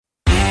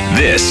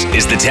This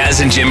is the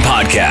Taz and Jim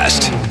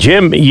podcast.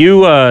 Jim,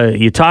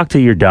 you talk to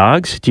your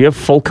dogs? Do you have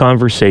full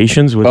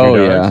conversations with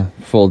your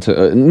dogs?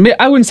 Yeah,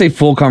 I wouldn't say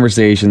full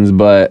conversations,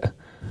 but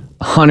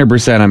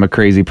 100% I'm a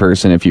crazy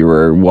person if you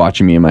were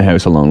watching me in my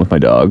house alone with my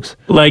dogs.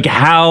 Like,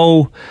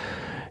 how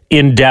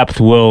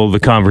in-depth will the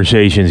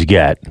conversations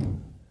get?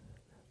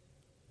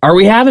 Are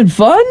we having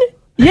fun?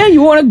 Yeah,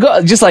 you want to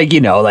go? Just like,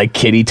 like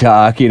kitty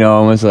talk,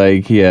 almost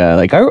like, oh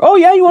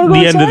yeah, you want to go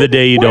At the outside? end of the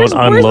day, Where's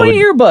my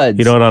earbuds?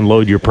 You don't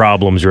unload your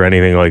problems or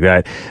anything like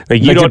that.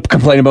 Like, you don't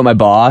complain about my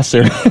boss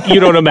or you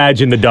don't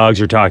imagine the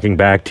dogs are talking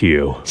back to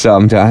you.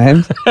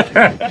 sometimes.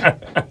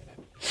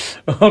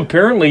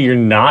 Apparently, you're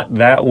not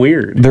that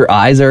weird. Their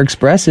eyes are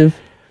expressive.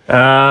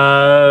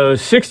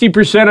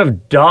 60%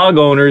 of dog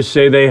owners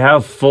say they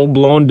have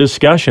full-blown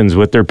discussions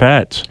with their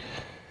pets.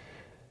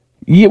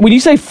 Yeah, when you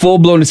say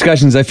full-blown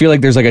discussions, I feel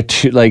like there's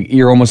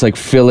you're almost like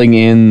filling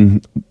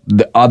in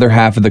the other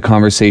half of the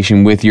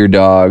conversation with your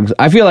dogs.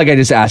 I feel like I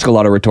just ask a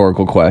lot of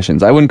rhetorical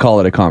questions. I wouldn't call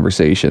it a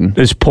conversation.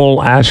 This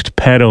poll asked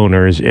pet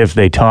owners if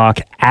they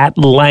talk at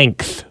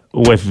length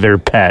with their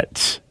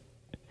pets.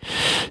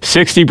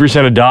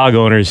 60% of dog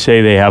owners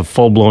say they have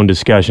full-blown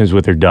discussions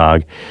with their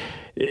dog.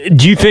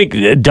 Do you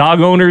think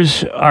dog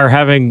owners are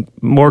having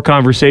more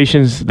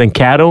conversations than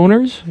cat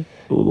owners?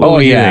 Oh,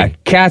 yeah.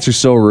 Cats are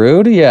so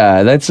rude.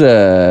 Yeah, that's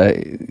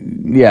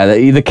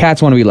the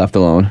cats want to be left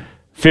alone.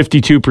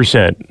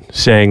 52%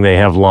 saying they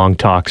have long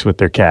talks with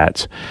their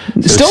cats.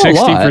 So Still a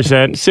lot.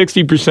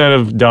 60%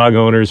 of dog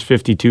owners,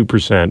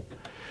 52%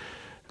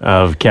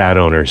 of cat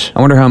owners.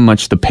 I wonder how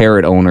much the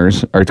parrot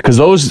owners are, because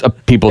those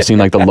people seem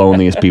like the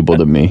loneliest people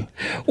to me.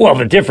 Well,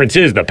 the difference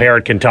is the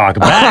parrot can talk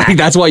back.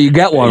 That's why you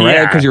get one, right?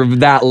 Yeah. Because you're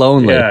that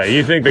lonely. Yeah,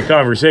 you think the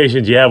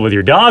conversations you have with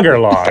your dog are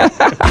long.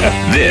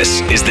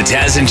 This is the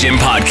Taz and Jim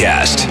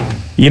podcast.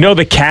 You know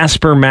the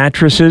Casper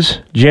mattresses,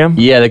 Jim?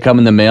 Yeah, they come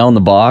in the mail in the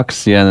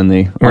box. Yeah, and then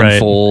they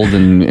unfold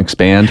and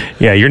expand.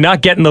 Yeah, you're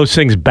not getting those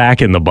things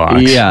back in the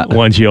box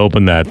once you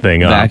open that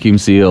thing up. Vacuum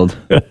sealed.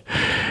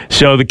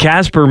 So the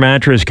Casper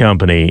Mattress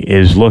Company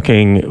is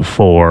looking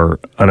for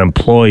an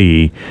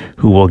employee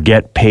who will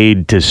get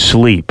paid to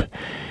sleep.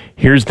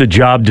 Here's the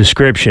job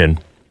description.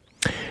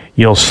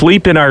 You'll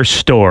sleep in our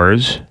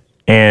stores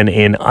and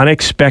in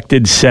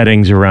unexpected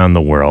settings around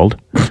the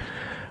world.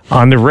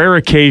 On the rare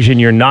occasion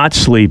you're not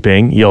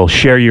sleeping, you'll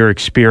share your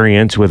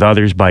experience with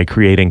others by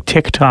creating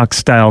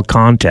TikTok-style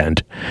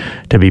content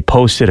to be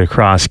posted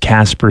across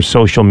Casper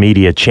social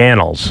media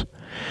channels.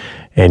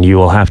 And you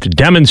will have to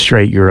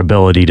demonstrate your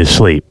ability to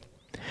sleep.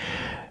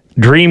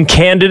 Dream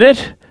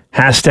candidate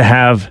has to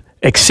have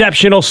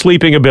exceptional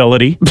sleeping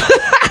ability,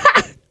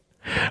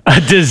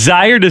 a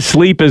desire to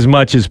sleep as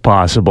much as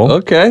possible,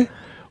 Okay.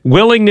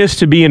 willingness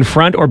to be in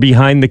front or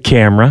behind the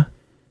camera,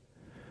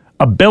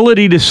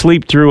 ability to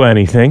sleep through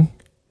anything,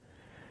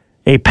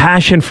 a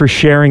passion for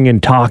sharing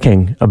and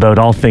talking about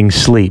all things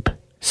sleep.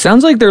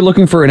 Sounds like they're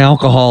looking for an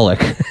alcoholic.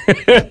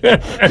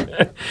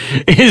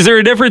 Is there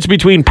a difference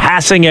between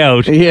passing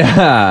out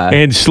Yeah.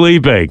 and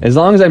sleeping? As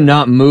long as I'm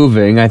not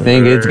moving, I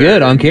think it's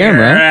good on Get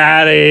camera.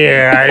 out of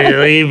here. I'm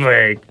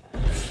sleeping.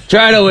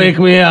 Try to wake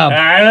me up.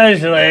 I'm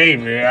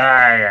sleeping.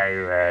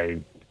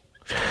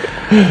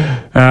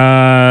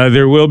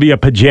 There will be a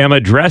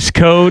pajama dress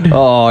code.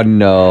 Oh,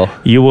 no.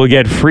 You will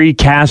get free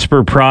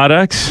Casper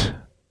products,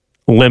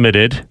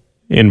 limited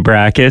in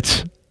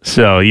brackets.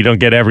 So you don't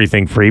get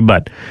everything free,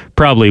 but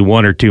probably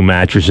one or two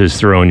mattresses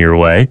thrown your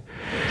way.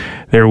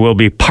 There will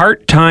be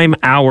part-time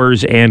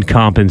hours and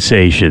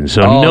compensation.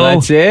 So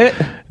That's it?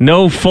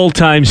 no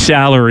full-time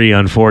salary,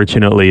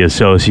 unfortunately,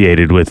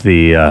 associated with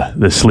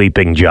the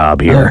sleeping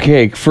job here.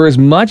 Okay, for as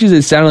much as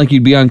it sounded like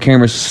you'd be on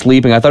camera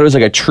sleeping, I thought it was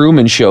like a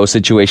Truman Show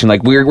situation.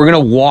 Like, we're going to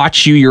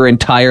watch you your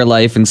entire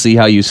life and see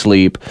how you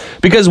sleep.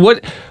 Because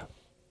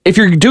if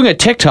you're doing a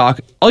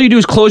TikTok, all you do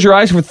is close your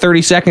eyes for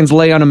 30 seconds,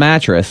 lay on a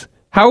mattress.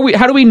 How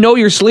do we know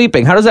you're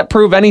sleeping? How does that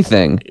prove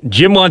anything?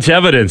 Jim wants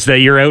evidence that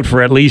you're out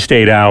for at least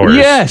 8 hours.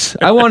 Yes,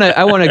 I want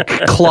a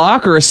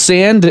clock or a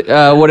sand,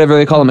 whatever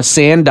they call them, a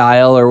sand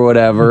dial or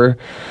whatever,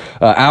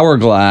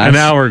 hourglass. An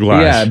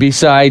hourglass. Yeah,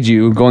 beside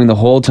you, going the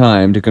whole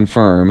time to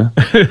confirm.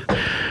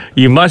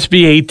 You must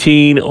be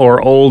 18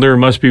 or older,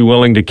 must be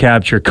willing to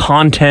capture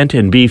content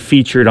and be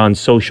featured on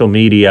social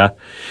media.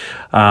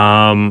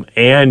 And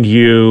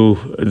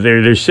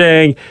they're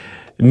saying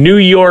New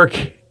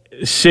York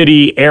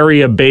City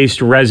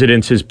area-based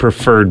residence is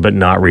preferred but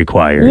not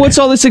required. What's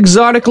all this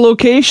exotic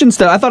location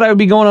stuff? I thought I would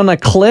be going on a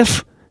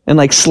cliff and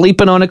like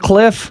sleeping on a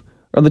cliff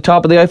or the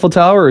top of the Eiffel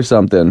Tower or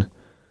something.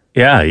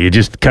 Yeah, you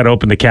just cut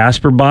open the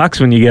Casper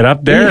box when you get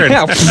up there.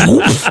 Yeah.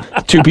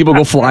 Two people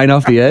go flying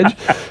off the edge.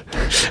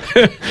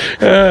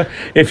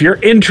 If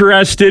you're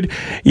interested,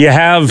 you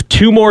have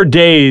 2 more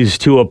days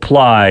to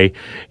apply.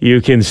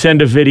 You can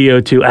send a video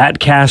to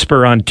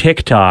 @Casper on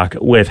TikTok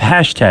with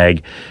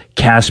hashtag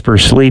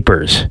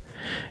 #CasperSleepers.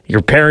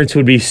 Your parents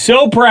would be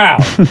so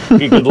proud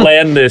you could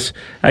land this.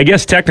 I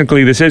guess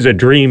technically this is a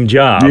dream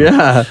job.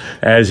 Yeah.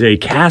 As a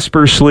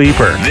Casper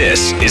sleeper.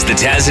 This is the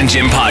Taz and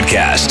Jim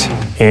podcast.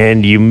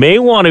 And you may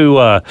want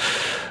to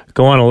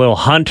go on a little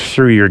hunt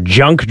through your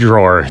junk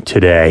drawer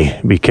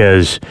today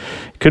because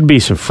could be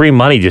some free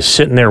money just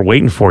sitting there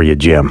waiting for you,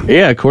 Jim.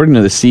 Yeah, according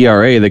to the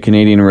CRA, the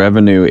Canadian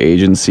Revenue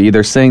Agency,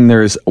 they're saying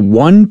there's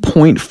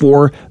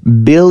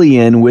 $1.4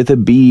 billion with a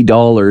B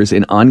dollars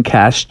in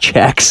uncashed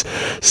checks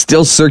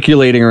still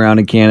circulating around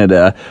in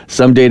Canada,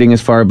 some dating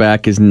as far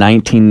back as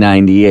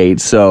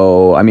 1998.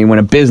 So, I mean, when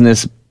a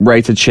business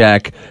writes a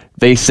check,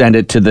 they send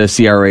it to the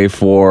CRA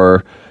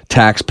for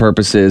tax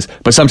purposes,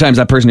 but sometimes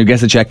that person who gets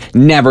the check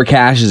never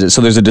cashes it,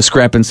 so there's a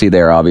discrepancy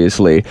there,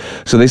 obviously.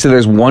 So they say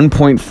there's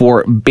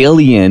 1.4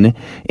 billion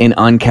in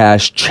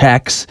uncashed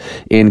checks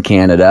in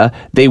Canada.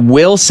 They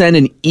will send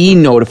an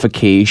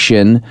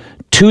e-notification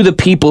to the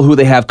people who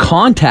they have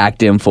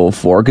contact info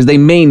for, because they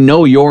may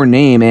know your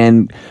name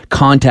and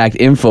contact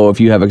info if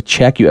you have a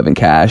check you haven't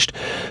cashed.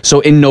 So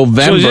in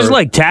November... So is this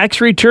like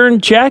tax return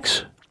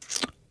checks?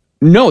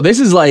 No, this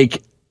is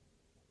like...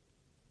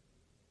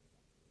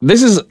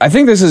 I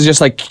think this is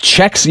just like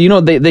checks, you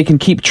know, they can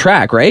keep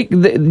track, right?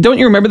 Don't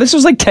you remember? This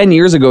was like 10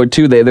 years ago,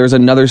 too. There was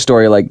another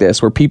story like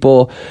this where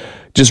people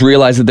just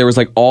realized that there was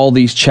like all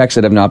these checks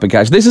that have not been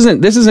cashed. This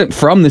isn't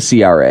from the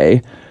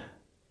CRA.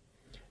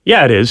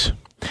 Yeah, it is.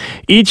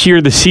 Each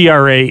year, the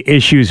CRA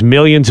issues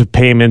millions of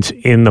payments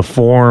in the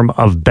form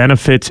of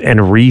benefits and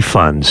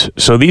refunds.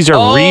 So these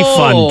are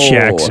refund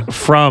checks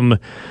from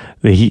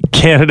the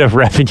Canada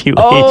Revenue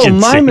Agency. Oh,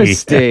 my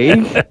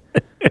mistake.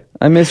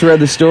 I misread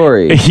the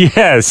story.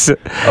 Yes.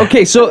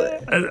 Okay, so...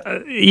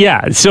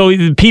 yeah, so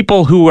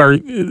people who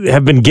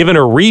have been given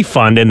a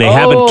refund and they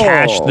haven't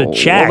cashed the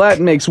check. Well, that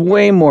makes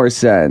way more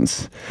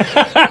sense.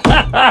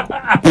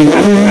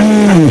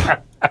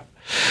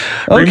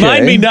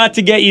 Remind me not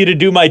to get you to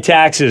do my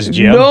taxes,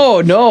 Jim.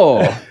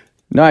 No,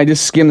 I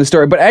just skimmed the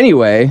story. But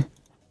anyway...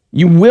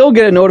 You will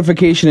get a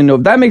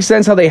notification that makes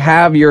sense how they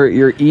have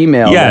your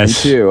email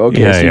yes. then too.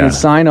 Okay, yeah, so you can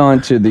sign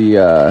on to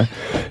the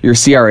your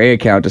CRA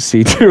account to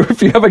see too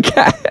if you have a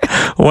cat.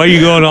 Why are you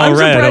going all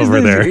red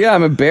over there? Yeah,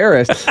 I'm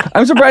embarrassed.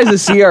 I'm surprised the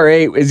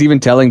CRA is even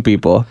telling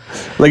people.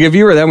 Like if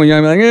you were them when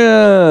you're like,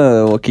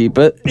 yeah, we'll keep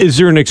it. Is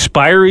there an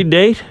expiry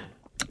date?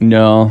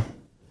 No.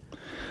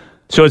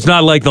 So it's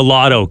not like the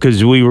lotto,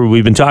 because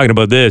we've been talking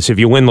about this. If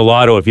you win the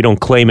lotto, if you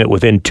don't claim it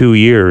within 2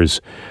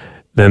 years,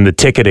 then the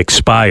ticket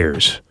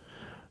expires.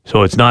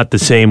 So it's not the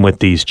same with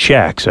these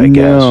checks, I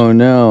guess.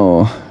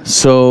 No.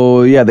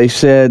 So, yeah, they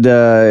said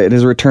it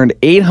has returned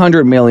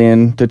 $800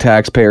 million to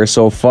taxpayers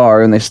so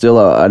far, and they still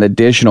an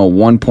additional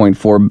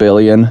 $1.4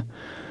 billion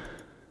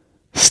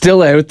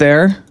still out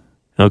there.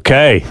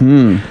 Okay.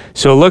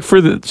 So look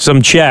for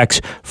some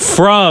checks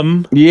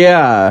from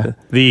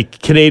the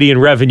Canadian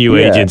Revenue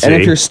Agency. And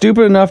if you're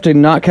stupid enough to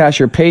not cash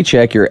your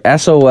paycheck, you're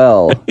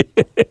SOL.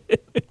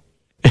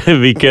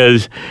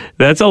 Because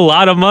that's a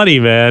lot of money,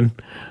 man.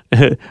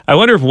 I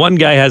wonder if one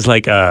guy has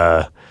like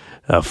a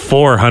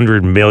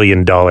 $400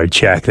 million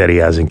check that he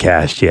hasn't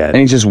cashed yet. And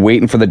he's just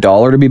waiting for the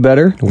dollar to be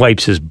better?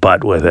 Wipes his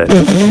butt with it.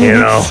 You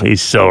know,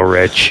 he's so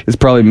rich. It's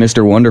probably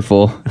Mr.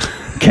 Wonderful.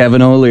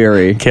 Kevin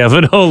O'Leary.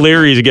 Kevin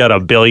O'Leary's got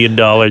 $1 billion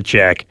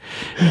check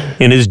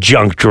in his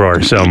junk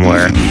drawer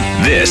somewhere.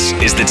 This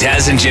is the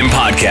Taz and Jim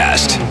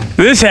podcast.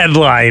 This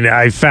headline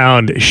I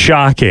found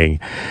shocking.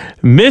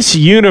 Miss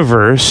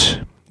Universe,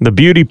 the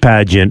beauty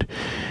pageant,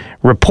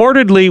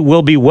 reportedly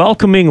will be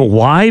welcoming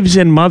wives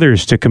and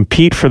mothers to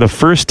compete for the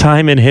first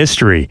time in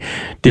history.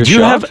 Did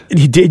you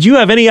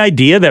have any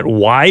idea that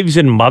wives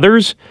and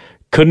mothers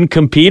couldn't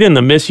compete in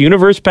the Miss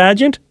Universe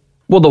pageant?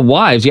 Well, the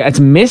wives, it's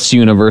Miss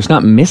Universe,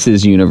 not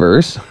Mrs.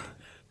 Universe.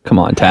 Come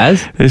on,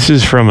 Taz. This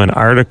is from an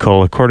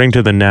article. According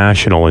to The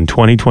National, in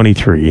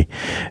 2023,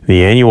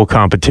 the annual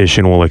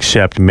competition will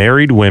accept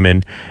married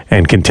women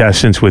and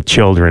contestants with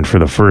children for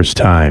the first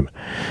time.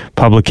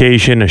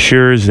 Publication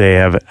assures they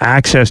have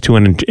access to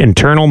an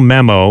internal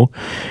memo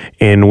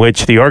in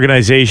which the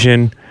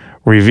organization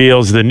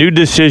reveals the new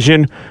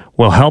decision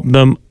will help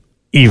them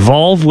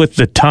evolve with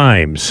the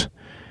times.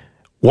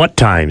 What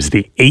times?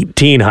 The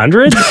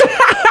 1800s?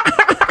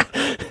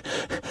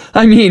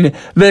 I mean,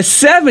 the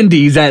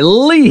 70s at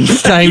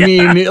least. I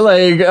mean,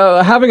 like,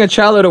 having a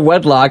child out of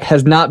wedlock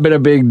has not been a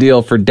big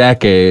deal for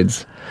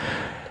decades.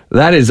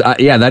 That is,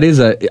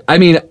 I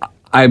mean,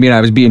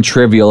 I was being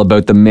trivial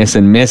about the Miss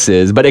and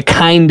Mrs., but it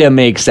kind of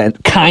makes sense.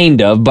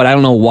 Kind of, but I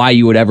don't know why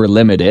you would ever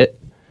limit it.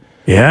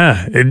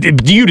 Yeah.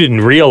 You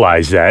didn't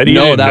realize that.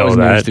 No, that was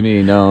news to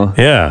me, no.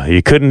 Yeah,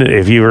 you couldn't,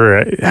 if you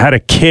had a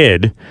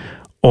kid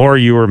or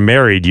you were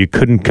married, you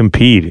couldn't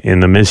compete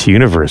in the Miss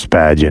Universe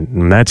pageant.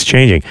 And that's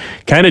changing.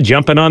 Kind of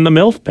jumping on the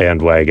MILF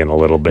bandwagon a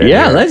little bit.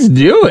 Yeah, here. let's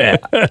do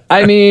it.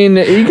 I mean,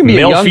 you can be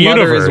MILF a young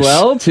mother Universe as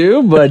well,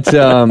 too, but...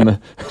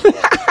 the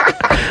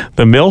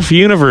MILF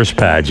Universe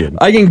pageant.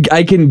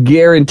 I can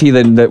guarantee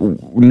that the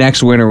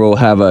next winner will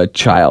have a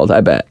child, I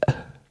bet.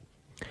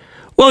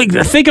 Well,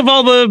 think of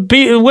all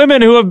the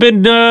women who have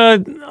been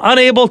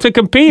unable to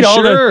compete.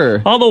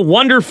 Sure. All the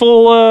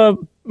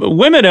wonderful...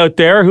 women out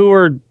there who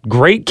are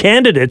great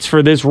candidates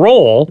for this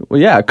role. Well,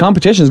 yeah,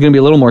 competition is going to be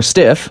a little more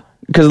stiff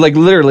because, like,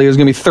 literally, there's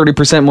going to be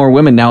 30% more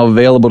women now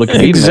available to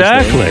compete.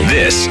 Exactly.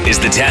 This is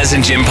the Taz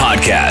and Jim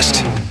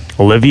podcast.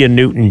 Olivia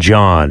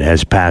Newton-John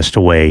has passed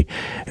away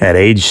at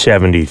age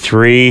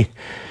 73.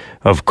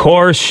 Of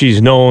course,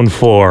 she's known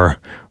for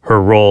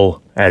her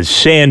role as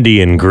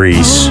Sandy in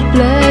Grease.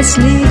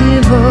 Hopelessly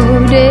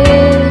devoted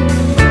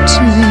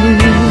to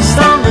you.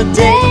 Summer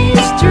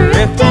days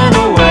drifting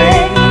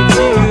away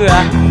to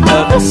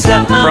other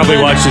side. Probably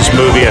watched this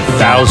movie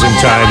 1,000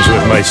 times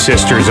with my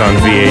sisters on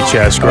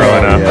VHS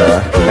growing up.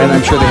 Yeah. And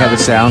I'm sure they have a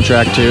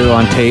soundtrack too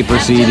on tape or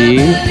CD.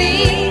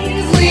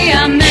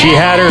 She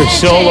had her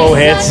solo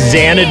hits.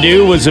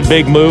 Xanadu was a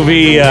big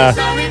movie,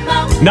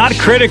 not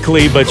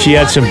critically, but she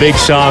had some big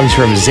songs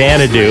from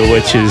Xanadu,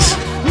 which is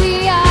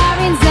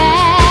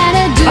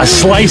a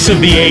slice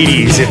of the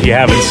 80s if you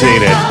haven't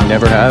seen it.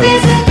 Never have.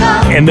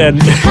 And then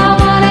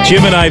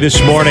Jim and I this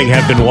morning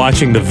have been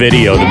watching the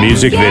video, the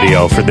music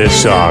video for this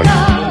song.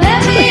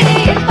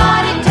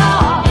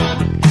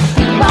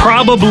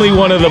 Probably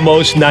one of the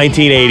most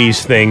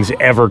 1980s things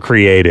ever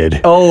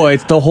created. Oh,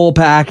 it's the whole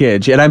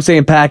package. And I'm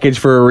saying package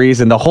for a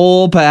reason. The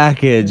whole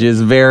package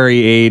is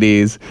very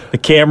 80s. The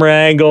camera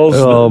angles,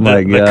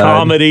 the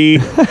comedy,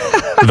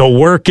 the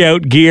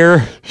workout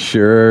gear.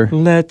 Sure.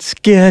 Let's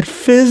get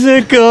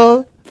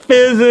physical.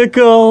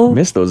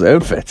 Miss those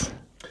outfits.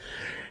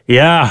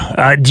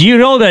 Yeah. Do you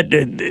know that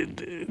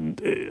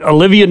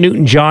Olivia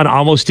Newton-John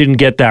almost didn't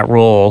get that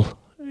role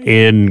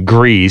in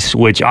Grease,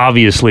 which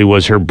obviously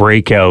was her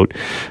breakout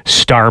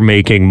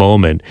star-making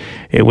moment?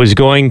 It was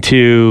going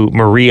to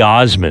Marie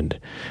Osmond,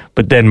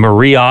 but then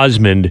Marie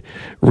Osmond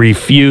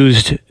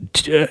refused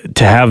to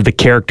have the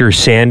character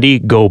Sandy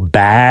go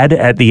bad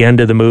at the end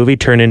of the movie,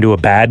 turn into a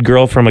bad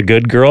girl from a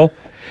good girl.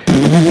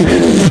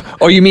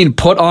 Oh, you mean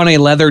put on a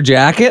leather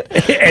jacket?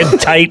 And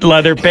tight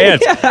leather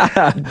pants.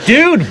 Yeah.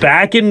 Dude,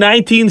 back in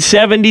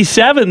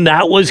 1977,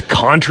 that was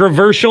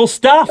controversial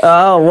stuff.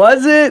 Oh,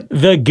 was it?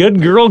 The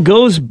good girl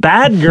goes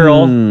bad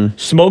girl,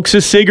 smokes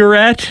a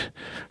cigarette,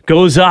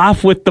 goes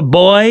off with the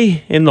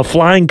boy in the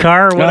flying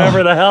car or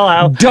whatever the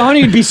hell.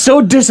 Donnie'd be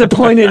so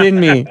disappointed in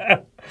me.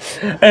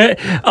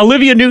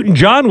 Olivia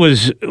Newton-John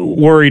was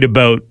worried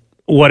about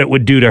what it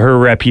would do to her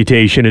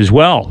reputation as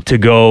well, to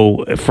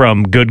go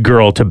from good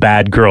girl to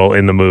bad girl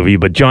in the movie,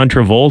 but John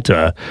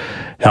Travolta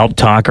helped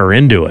talk her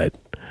into it.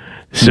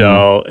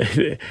 So,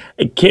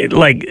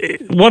 like,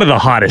 one of the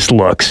hottest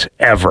looks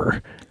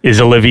ever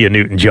is Olivia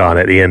Newton-John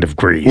at the end of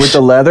Grease. With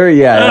the leather?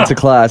 Yeah, that's a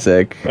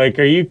classic. Like,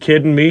 are you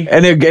kidding me?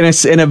 And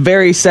in a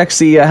very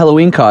sexy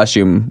Halloween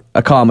costume,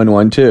 a common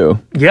one, too.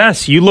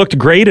 Yes, you looked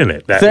great in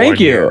it. Thank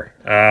you.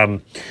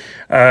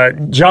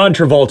 John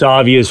Travolta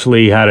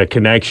obviously had a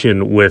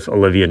connection with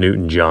Olivia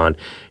Newton-John.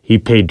 He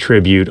paid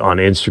tribute on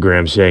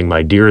Instagram saying,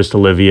 "My dearest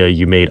Olivia,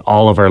 you made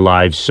all of our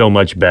lives so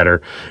much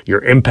better.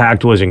 Your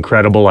impact was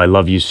incredible. I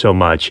love you so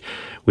much.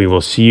 We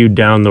will see you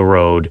down the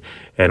road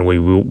and we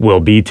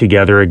will be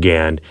together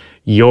again.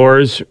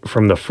 Yours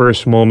from the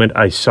first moment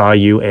I saw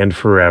you and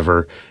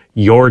forever.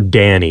 Your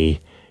Danny,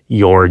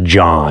 your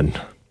John."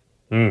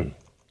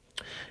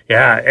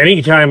 Yeah,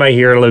 anytime I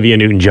hear Olivia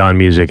Newton-John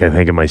music, I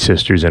think of my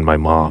sisters and my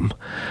mom.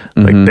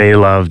 Like, they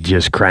love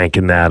just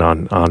cranking that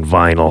on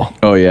vinyl.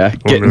 Oh, yeah.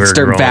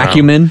 Start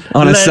vacuuming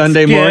on a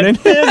Sunday morning.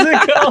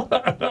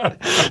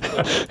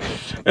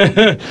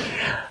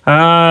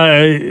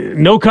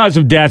 No cause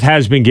of death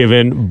has been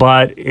given,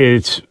 but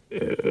it's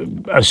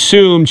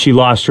assumed she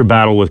lost her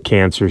battle with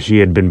cancer. She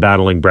had been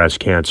battling breast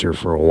cancer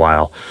for a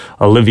while.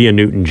 Olivia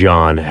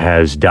Newton-John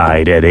has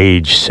died at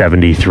age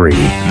 73.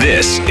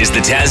 This is the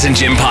Taz and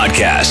Jim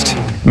podcast.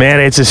 Man,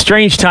 it's a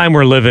strange time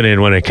we're living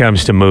in when it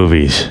comes to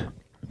movies.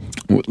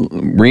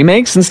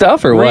 Remakes and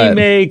stuff, or what?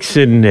 Remakes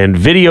and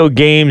video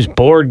games,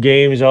 board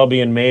games, all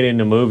being made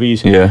into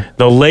movies. Yeah.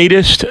 The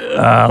latest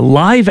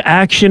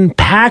live-action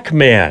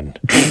Pac-Man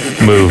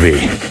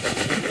movie.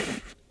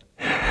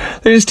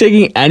 They're just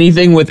taking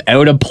anything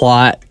without a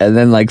plot and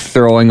then, like,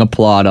 throwing a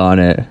plot on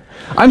it.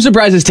 I'm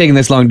surprised it's taking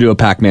this long to do a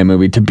Pac-Man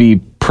movie, to be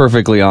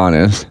perfectly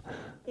honest.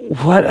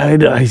 What? I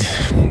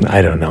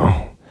don't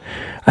know.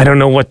 I don't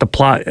know what the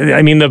plot...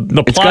 I mean, the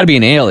plot... It's got to be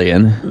an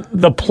alien.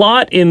 The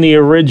plot in the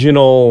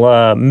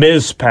original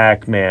Ms.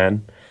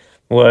 Pac-Man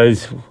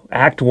was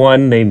Act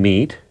 1, they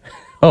meet.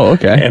 Oh,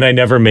 okay. And I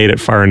never made it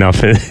far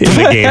enough in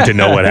the game to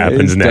know what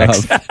happens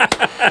next.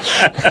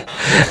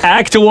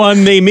 Act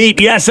 1, they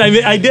meet. Yes, I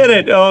did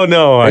it. Oh,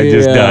 no, I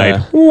just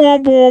died.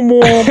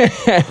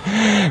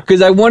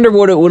 Because I wonder,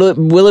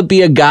 will it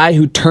be a guy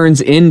who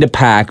turns into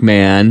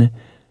Pac-Man?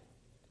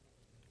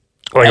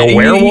 Like a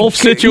werewolf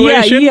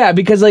situation? Yeah,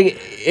 because, like,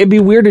 it'd be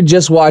weird to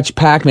just watch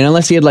Pac-Man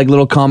unless he had, like,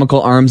 little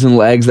comical arms and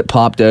legs that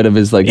popped out of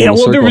his, like, little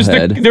circle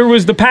head. There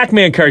was the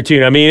Pac-Man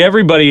cartoon. I mean,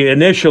 everybody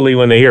initially,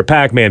 when they hear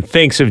Pac-Man,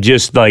 thinks of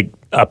just, like,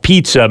 a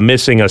pizza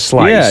missing a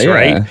slice,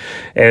 right?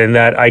 And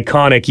that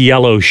iconic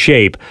yellow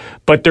shape.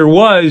 But there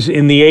was,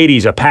 in the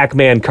 80s, a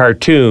Pac-Man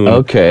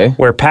cartoon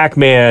where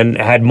Pac-Man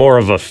had more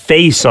of a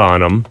face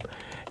on him.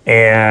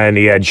 And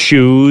he had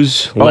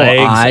shoes,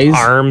 legs, eyes?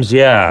 arms,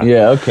 yeah.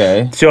 Yeah,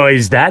 okay. So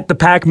is that the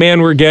Pac-Man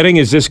we're getting?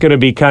 Is this going to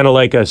be kind of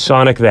like a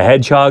Sonic the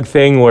Hedgehog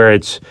thing where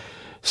it's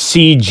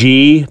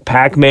CG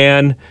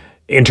Pac-Man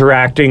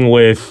interacting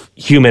with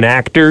human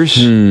actors?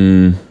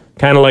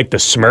 kind of like the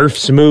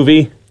Smurfs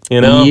movie,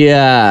 you know?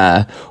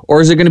 Yeah.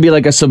 Or is it going to be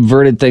like a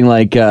subverted thing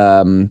like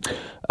Alvin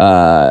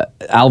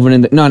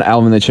and not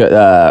Alvin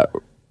the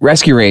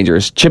Rescue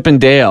Rangers, Chip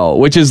and Dale,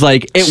 which is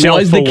like it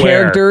was the Self-aware,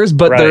 characters,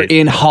 but they're right.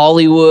 in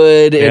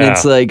Hollywood, and Yeah.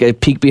 it's like a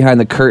peek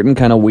behind the curtain,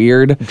 kind of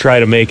weird. Try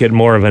to make it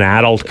more of an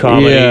adult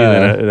comedy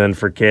Yeah. than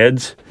for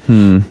kids.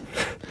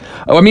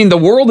 Oh, I mean, the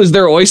world is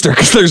their oyster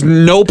because there's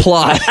no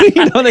plot.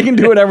 You know, they can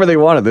do whatever they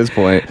want at this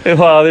point.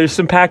 Well, there's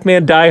some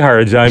Pac-Man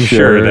diehards, I'm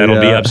sure, Sure,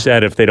 that'll be yeah.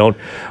 upset if they don't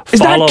Is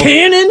that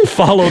canon?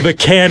 follow the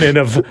canon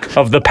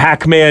of the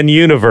Pac-Man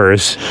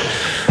universe.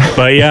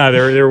 But yeah,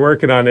 they're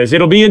working on this.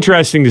 It'll be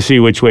interesting to see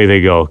which way they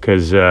go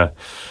because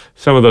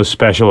some of those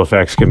special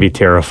effects can be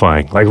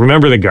terrifying. Like,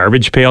 remember the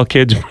Garbage Pail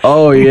Kids?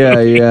 Oh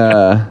yeah,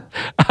 yeah.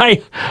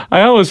 I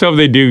always hope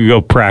they do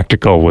go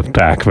practical with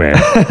Pac-Man.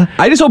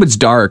 I just hope it's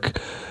dark.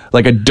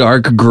 Like a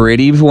dark,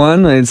 gritty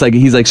one. And it's like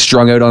he's like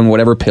strung out on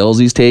whatever pills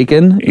he's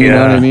taken. You know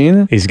what I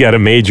mean? He's got a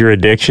major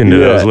addiction to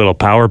Yeah. those little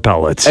power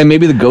pellets. And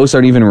maybe the ghosts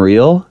aren't even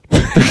real.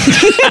 They're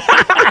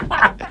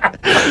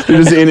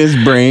just in his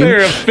brain.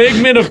 They're a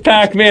figment of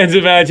Pac-Man's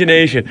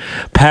imagination.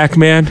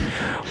 Pac-Man,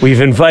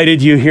 we've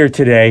invited you here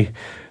today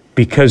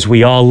because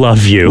we all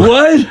love you.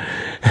 What?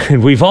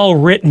 And we've all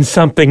written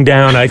something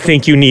down I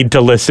think you need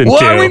to listen What?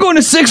 to. Are we going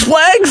to Six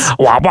Flags?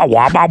 Wabba,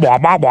 wabba,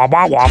 wabba,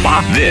 wabba,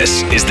 wabba.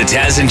 This is the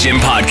Taz and Jim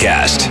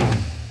podcast.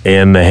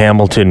 And the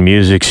Hamilton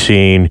music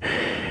scene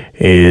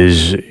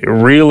is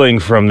reeling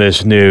from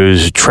this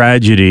news.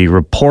 Tragedy.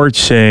 Reports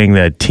saying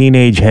that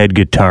teenage head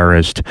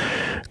guitarist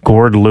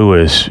Gord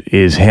Lewis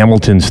is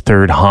Hamilton's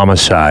third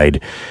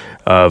homicide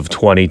of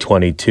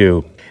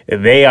 2022.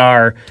 They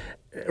are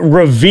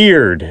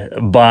revered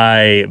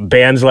by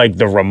bands like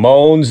the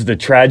Ramones, the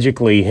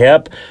Tragically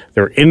Hip.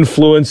 Their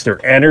influence,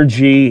 their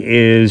energy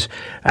is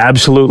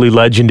absolutely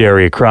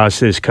legendary across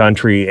this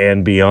country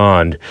and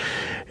beyond.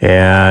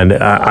 And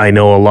I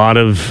know a lot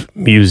of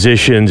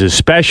musicians,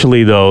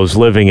 especially those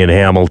living in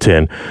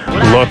Hamilton,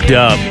 looked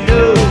up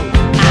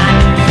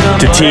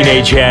to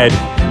Teenage Head.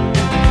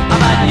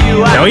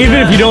 Now, even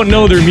if you don't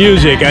know their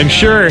music, I'm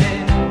sure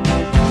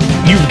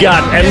you've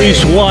got at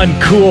least one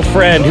cool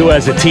friend who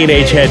has a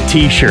Teenage Head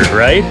t-shirt,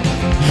 right?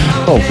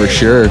 Oh, for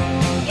sure.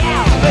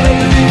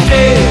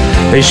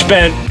 They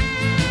spent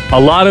a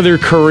lot of their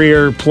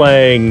career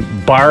playing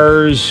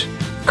bars,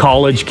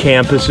 college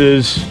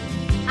campuses,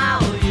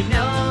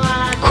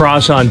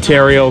 across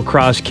Ontario,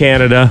 across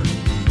Canada.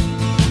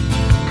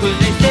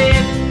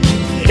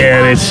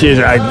 And it's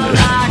just,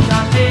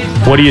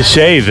 what do you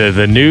say?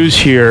 The news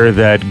here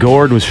that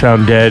Gord was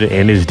found dead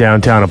in his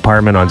downtown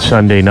apartment on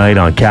Sunday night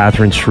on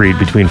Catherine Street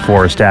between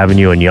Forest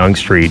Avenue and Yonge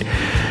Street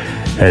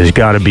has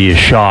got to be a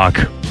shock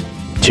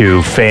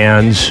to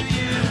fans,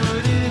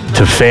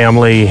 to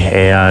family,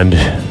 and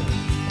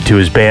to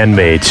his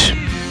bandmates.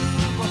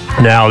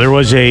 Now, there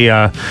was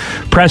a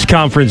press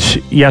conference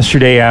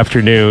yesterday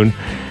afternoon,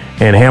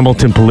 and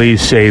Hamilton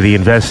police say the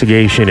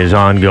investigation is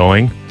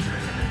ongoing,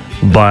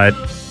 but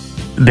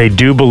they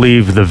do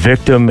believe the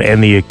victim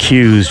and the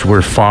accused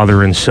were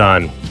father and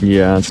son.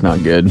 Yeah, that's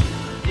not good.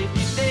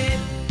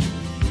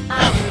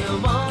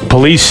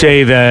 Police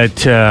say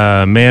that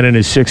a man in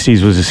his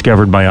 60s was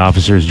discovered by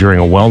officers during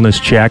a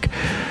wellness check,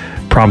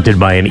 prompted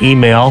by an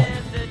email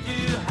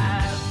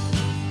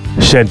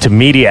sent to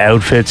media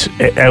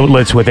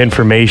outlets with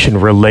information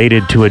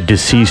related to a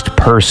deceased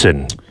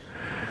person.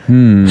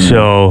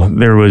 So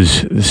there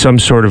was some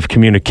sort of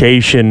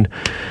communication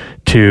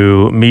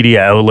to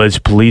media outlets.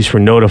 Police were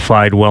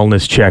notified.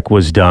 Wellness check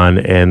was done,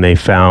 and they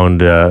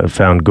found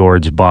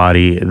Gord's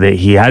body.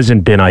 He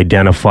hasn't been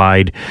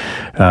identified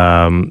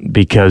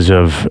because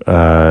of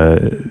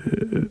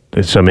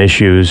some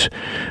issues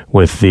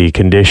with the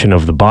condition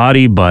of the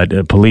body,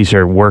 but police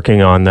are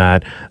working on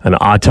that. An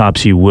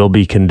autopsy will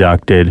be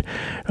conducted.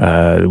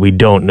 We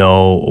don't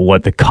know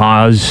what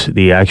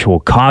the actual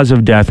cause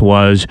of death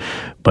was,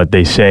 but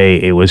they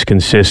say it was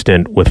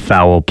consistent with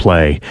foul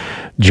play.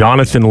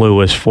 Jonathan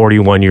Lewis,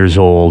 41 years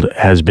old,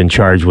 has been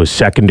charged with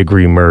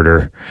second-degree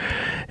murder.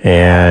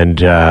 And,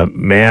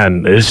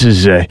 man, this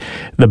is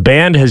the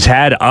band has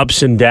had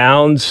ups and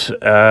downs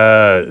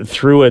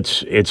through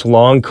its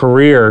long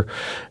career.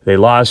 They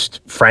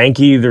lost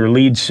Frankie, their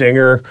lead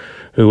singer,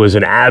 who was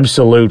an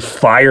absolute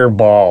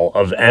fireball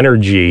of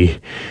energy,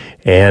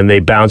 and they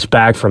bounced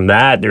back from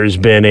that. There's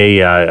been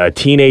a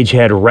Teenage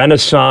Head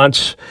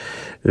renaissance.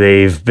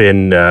 They've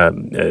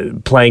been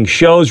playing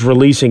shows,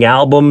 releasing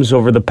albums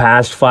over the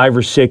past 5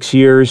 or 6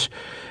 years.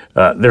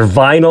 Their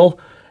vinyl,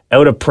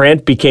 out of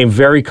print, became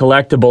very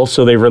collectible,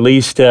 so they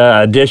released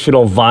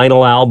additional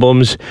vinyl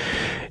albums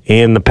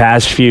in the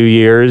past few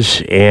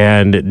years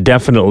and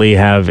definitely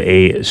have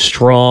a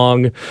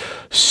strong,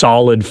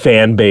 solid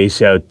fan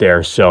base out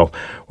there. So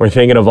we're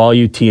thinking of all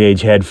you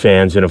Teenage Head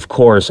fans, and of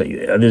course,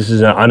 this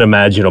is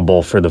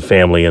unimaginable for the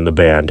family and the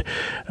band.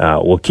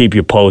 We'll keep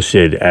you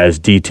posted as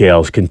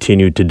details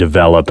continue to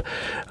develop.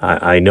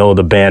 I know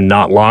the band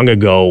not long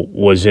ago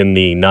was in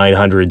the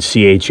 900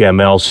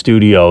 CHML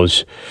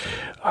studios,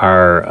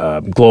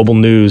 our global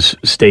news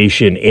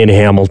station in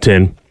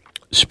Hamilton.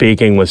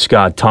 speaking with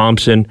Scott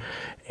Thompson.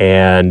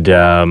 And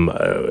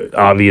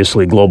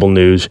obviously, Global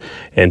News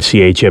and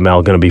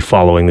CHML going to be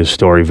following this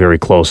story very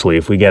closely.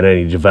 If we get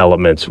any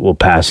developments, we'll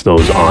pass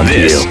those on to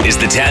you. This is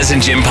the Taz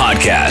and Jim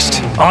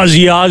podcast.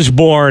 Ozzy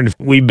Osbourne,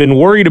 we've been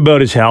worried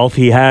about his health.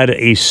 He had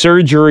a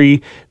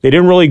surgery. They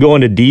didn't really go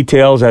into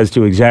details as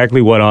to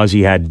exactly what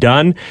Ozzy had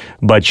done,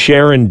 but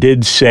Sharon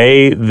did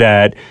say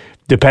that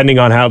depending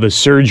on how the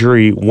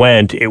surgery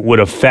went, it would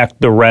affect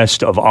the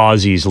rest of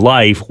Ozzy's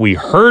life. We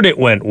heard it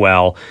went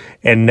well,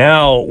 and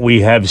now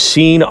we have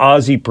seen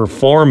Ozzy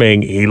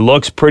performing. He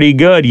looks pretty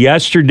good.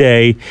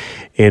 Yesterday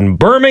in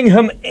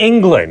Birmingham,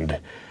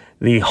 England,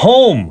 the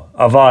home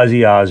of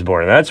Ozzy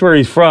Osbourne. That's where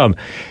he's from.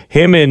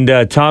 Him and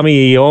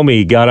Tommy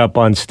Iommi got up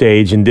on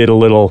stage and did a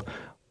little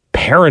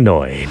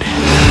Paranoid.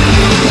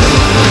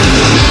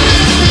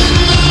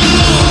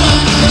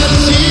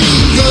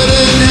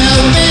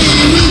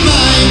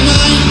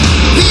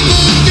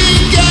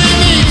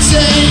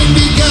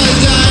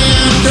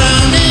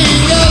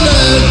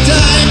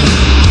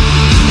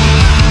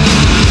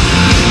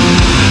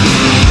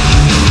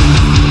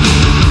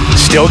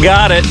 Still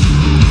got it.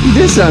 He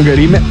did sound good.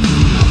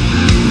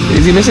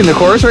 Is he missing the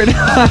chorus right now?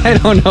 I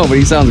don't know, but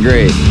he sounds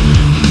great. He's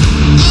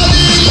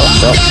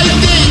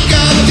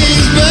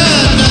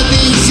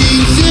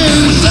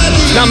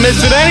not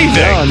missing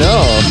anything. Oh,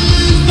 no.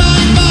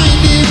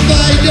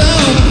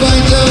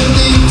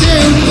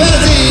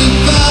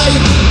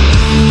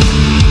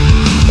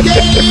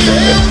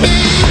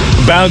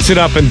 Bouncing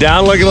up and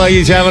down, looking like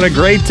he's having a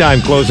great time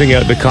closing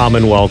out the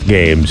Commonwealth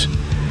Games.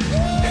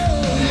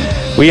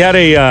 We had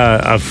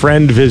a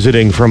friend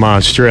visiting from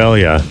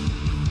Australia.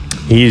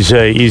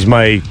 He's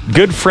my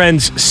good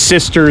friend's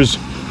sister's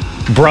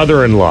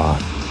brother-in-law,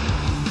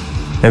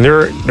 and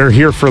they're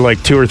here for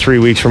like 2 or 3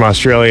 weeks from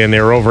Australia, and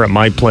they were over at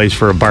my place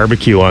for a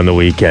barbecue on the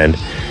weekend.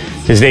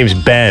 His name's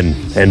Ben,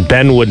 and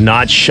Ben would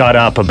not shut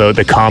up about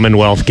the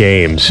Commonwealth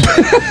Games.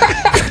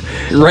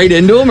 Right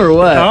into him or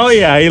what? Oh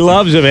yeah, he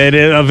loves them. And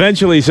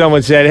eventually,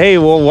 someone said, "Hey,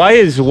 well,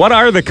 what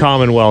are the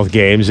Commonwealth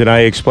Games?" And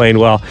I explained,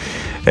 well.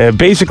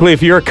 Basically,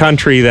 if you're a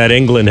country that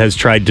England has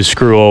tried to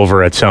screw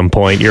over at some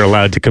point, you're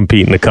allowed to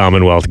compete in the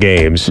Commonwealth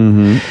Games.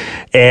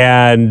 Mm-hmm.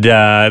 And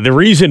the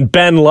reason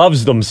Ben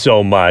loves them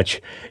so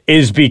much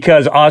is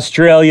because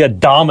Australia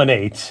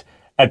dominates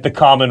at the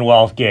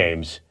Commonwealth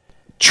Games.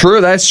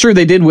 True, that's true.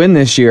 They did win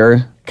this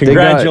year.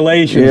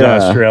 Congratulations,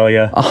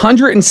 Australia.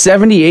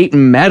 178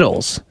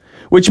 medals.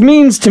 Which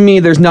means to me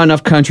there's not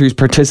enough countries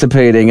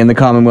participating in the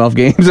Commonwealth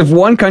Games. If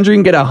one country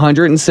can get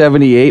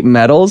 178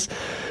 medals,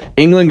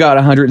 England got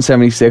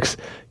 176.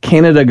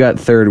 Canada got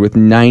third with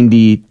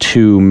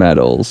 92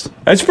 medals.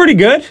 That's pretty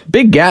good.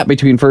 Big gap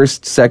between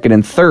first, second,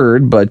 and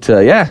third, but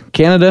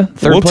Canada,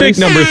 third we'll place.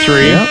 Take number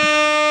 3. Yep.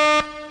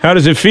 How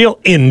does it feel?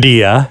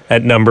 India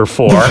at number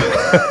 4.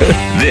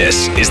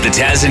 This is the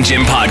Taz and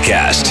Jim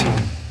podcast.